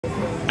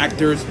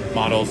Actors,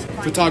 models,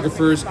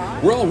 photographers,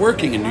 we're all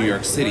working in New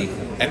York City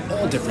at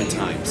all different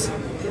times.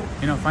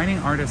 You know, finding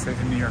artists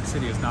in New York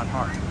City is not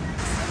hard.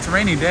 It's a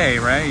rainy day,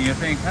 right? You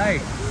think, hey,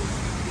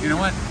 you know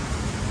what?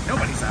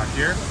 Nobody's out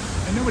here,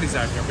 and nobody's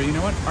out here. But you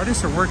know what?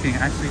 Artists are working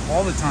actually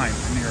all the time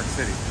in New York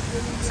City.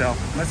 So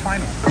let's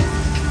find one.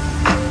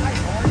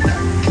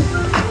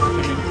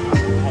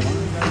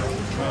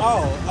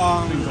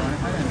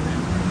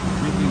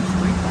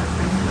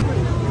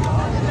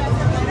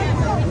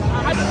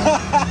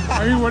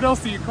 I mean, what else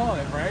do you call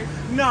it, right?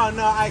 No,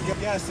 I get.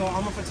 Yeah, so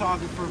I'm a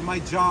photographer. My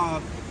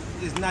job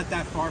is not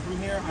that far from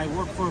here. I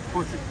work for a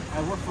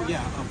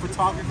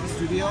photography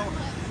studio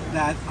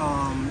that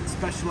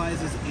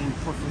specializes in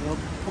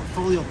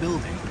portfolio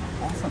building.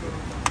 Awesome.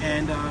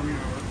 And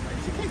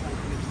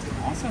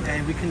Awesome.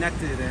 And we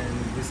connected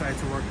and decided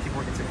to keep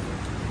working together.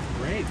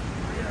 Great.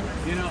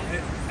 You know,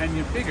 and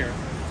you figure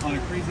on a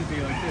crazy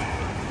day like this,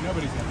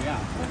 nobody's gonna be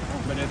out.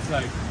 But it's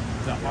like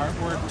the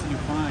artwork you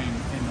find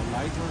in the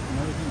light work and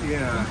other things.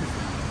 Yeah.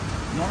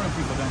 Normal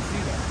people don't see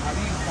that. How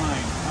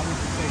would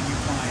you say you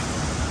find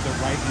the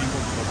right angle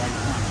to the right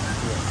time to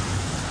do it?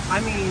 I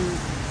mean,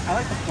 I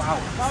like the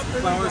flowers.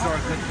 Flowers are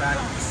a good back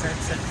set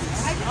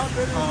piece.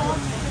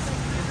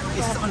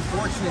 It's just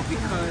unfortunate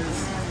because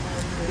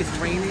it's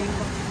raining,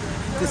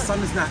 the sun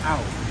is not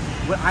out.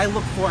 What I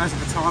look for as a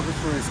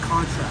photographer is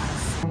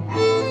contrast.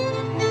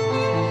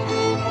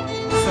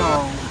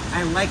 So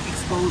I like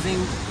exposing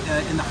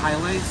in the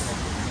highlights.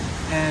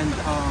 And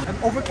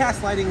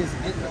overcast lighting it's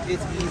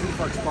easy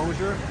for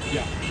exposure.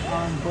 Yeah.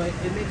 But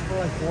it makes for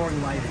like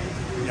boring lighting.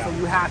 Yeah. So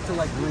you have to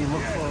like really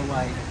look for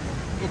like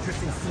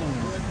interesting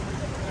scenes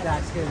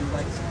that can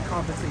like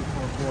compensate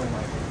for boring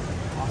lighting.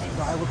 Awesome.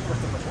 So I look for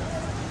stuff like that.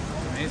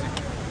 Amazing.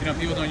 You know,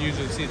 people don't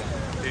usually see that.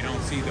 They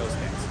don't see those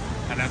things,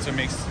 and that's what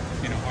makes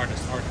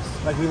artists.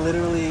 Like we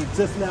literally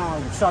just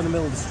now shot in the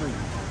middle of the street.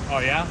 Oh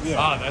yeah?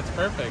 Yeah. Oh, that's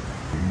perfect.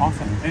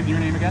 Awesome. And your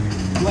name again?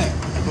 Blair.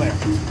 Blair.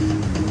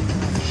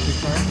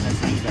 Victoria? Nice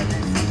to meet you guys.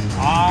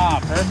 Ah,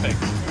 perfect.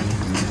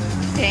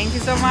 Thank you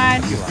so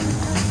much.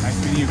 Nice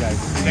to meet you guys.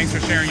 Thanks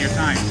for sharing your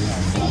time.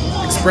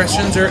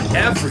 Expressions are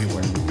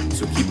everywhere,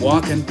 so keep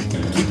walking,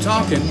 keep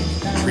talking.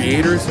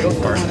 Creators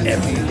are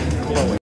everywhere.